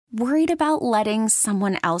Worried about letting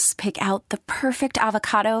someone else pick out the perfect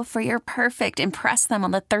avocado for your perfect impress them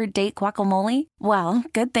on the third date guacamole? Well,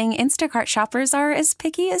 good thing Instacart shoppers are as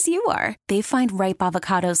picky as you are. They find ripe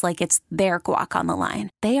avocados like it's their guac on the line.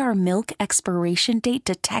 They are milk expiration date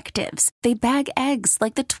detectives. They bag eggs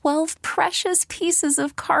like the 12 precious pieces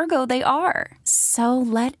of cargo they are. So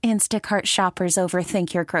let Instacart shoppers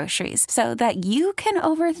overthink your groceries so that you can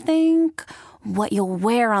overthink what you'll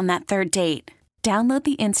wear on that third date. Download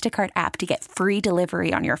the Instacart app to get free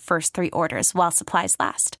delivery on your first 3 orders while supplies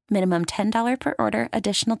last. Minimum $10 per order.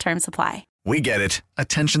 Additional terms apply. We get it.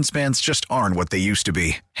 Attention spans just aren't what they used to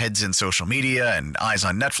be. Heads in social media and eyes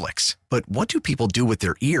on Netflix. But what do people do with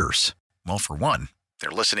their ears? Well, for one, they're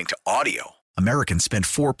listening to audio. Americans spend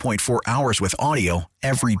 4.4 hours with audio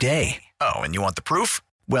every day. Oh, and you want the proof?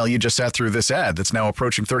 Well, you just sat through this ad that's now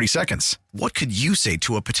approaching 30 seconds. What could you say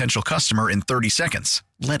to a potential customer in 30 seconds?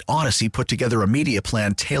 Let Odyssey put together a media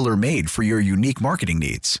plan tailor-made for your unique marketing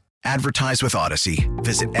needs. Advertise with Odyssey.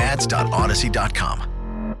 Visit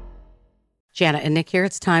ads.odyssey.com. Jana and Nick here.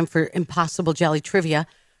 It's time for Impossible Jelly Trivia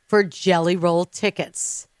for Jelly Roll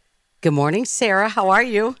tickets. Good morning, Sarah. How are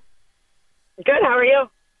you? Good. How are you?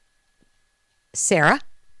 Sarah?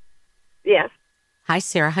 Yes. Hi,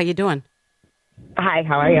 Sarah. How you doing? Hi.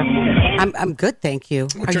 How are you? I'm good, thank you.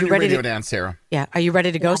 We'll turn your radio down, Sarah. Yeah. Are you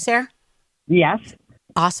ready to go, Sarah? Yes.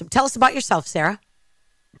 Awesome. Tell us about yourself, Sarah.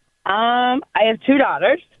 I have 2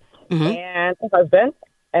 daughters and a husband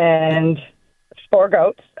and 4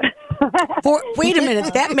 goats. Wait a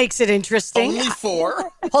minute. That makes it interesting. Only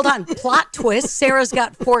 4? Hold on. Plot twist. Sarah's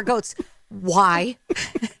got 4 goats. Why?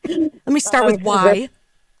 Let me start with why.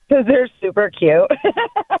 Because they're super cute.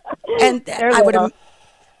 And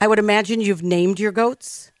I would imagine you've named your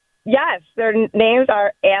goats? Yes. Their names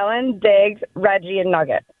are Alan, Diggs, Reggie, and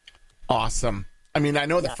Nugget. Awesome. I mean, I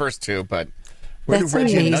know the first 2, but where That's do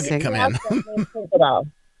Reggie amazing. and Nugget come in?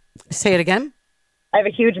 Tinkerbell. Say it again. I have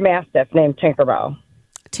a huge mastiff named Tinkerbell.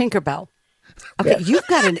 Tinkerbell. Okay, you've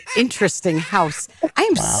got an interesting house. I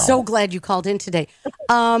am so glad you called in today.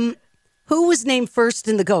 Who was named first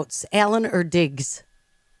in the goats, Alan or Diggs?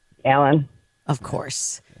 Alan. Of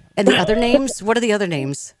course. And the other names? What are the other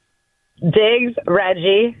names? Diggs,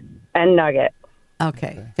 Reggie, and Nugget.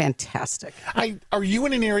 Okay, fantastic. Are you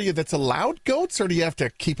in an area that's allowed goats, or do you have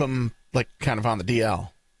to keep them like kind of on the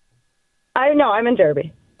DL? I know. I'm in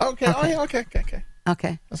Derby. Okay. Oh, yeah. Okay.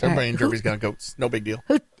 Okay. So everybody in Derby's got goats. No big deal.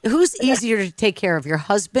 Who's easier to take care of, your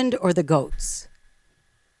husband or the goats?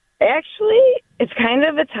 Actually, it's kind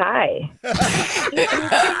of a tie.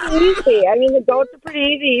 It's easy. I mean, the goats are pretty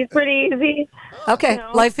easy. He's pretty easy. Okay,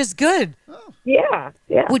 life is good. Yeah.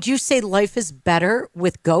 Would you say life is better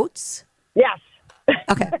with goats? Yes.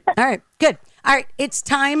 Okay. All right. Good. All right. It's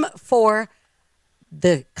time for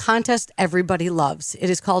the contest everybody loves. It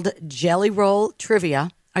is called Jelly Roll Trivia.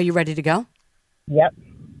 Are you ready to go? Yep.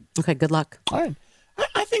 Okay. Good luck. All right.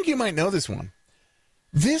 I think you might know this one.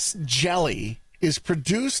 This jelly is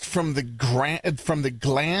produced from the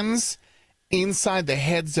glands inside the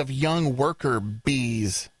heads of young worker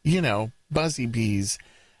bees. You know, buzzy bees.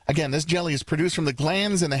 Again, this jelly is produced from the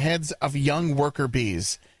glands in the heads of young worker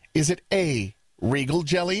bees. Is it A, Regal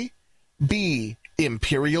jelly, B,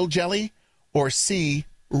 Imperial jelly, or C,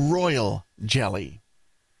 Royal jelly?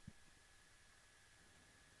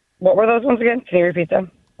 What were those ones again? Can you repeat them?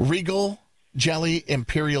 Regal jelly,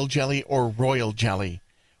 Imperial jelly, or Royal jelly?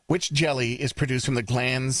 Which jelly is produced from the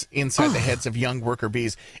glands inside the heads of young worker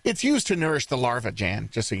bees? It's used to nourish the larva, Jan,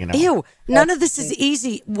 just so you know. Ew. None of this is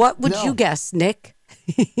easy. What would you guess, Nick?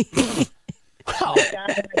 Well,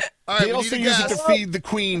 they also use it to feed the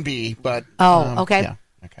queen bee, but... okay. Yeah,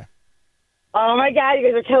 okay. Oh, my God.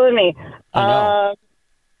 You guys are killing me. I know.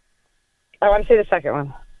 I want to say the second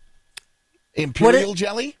one. Imperial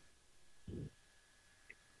jelly?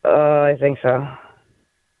 I think so.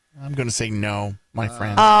 I'm going to say no, my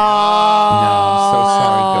friend. Oh. No, so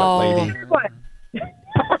sorry, goat lady.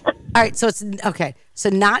 All right, so it's okay. So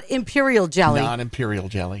not Imperial jelly. Not Imperial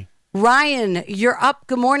jelly. Ryan, you're up.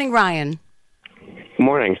 Good morning, Ryan. Good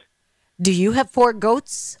morning. Do you have 4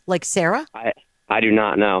 goats like Sarah? I do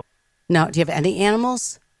not know. No. Do you have any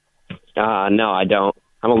animals? No, I don't.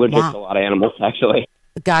 I'm allergic to a lot of animals, actually.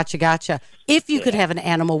 Gotcha. If you could have an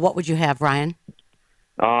animal, what would you have, Ryan?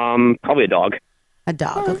 Probably a dog. A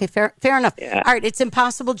dog. Okay, fair enough. Yeah. All right, it's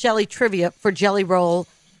Impossible Jelly Trivia for Jelly Roll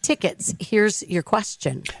tickets. Here's your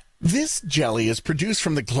question. This jelly is produced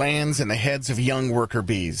from the glands in the heads of young worker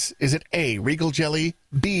bees. Is it A, Regal jelly,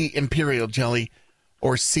 B, Imperial jelly,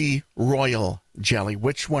 or C, Royal jelly?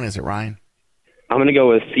 Which one is it, Ryan? I'm going to go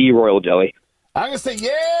with C, Royal jelly. I'm going to say, yeah.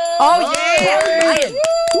 Oh, yeah.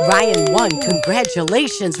 Ryan won.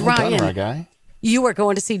 Congratulations, Well done, Ryan. my guy. You are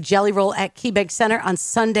going to see Jelly Roll at KeyBank Center on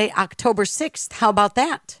Sunday, October 6th. How about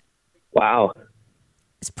that? Wow.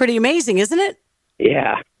 It's pretty amazing, isn't it?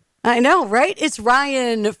 Yeah. I know, right? It's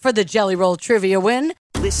Ryan for the Jelly Roll trivia win.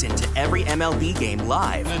 Listen to every MLB game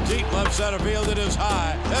live. In the deep left center field, it is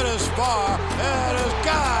high, it is far, it is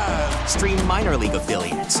gone. Stream minor league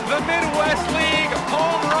affiliates. The Midwest League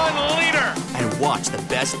home run leader. And watch the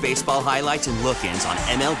best baseball highlights and look-ins on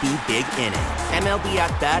MLB Big Inning. MLB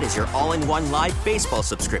At Bat is your all-in-one live baseball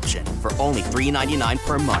subscription for only $3.99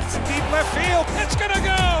 per month. Deep left field, it's gonna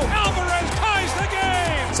go. Alvarez ties the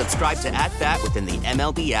game. Subscribe to At Bat within the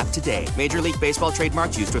MLB app today. Major League Baseball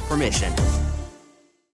trademarks used with permission.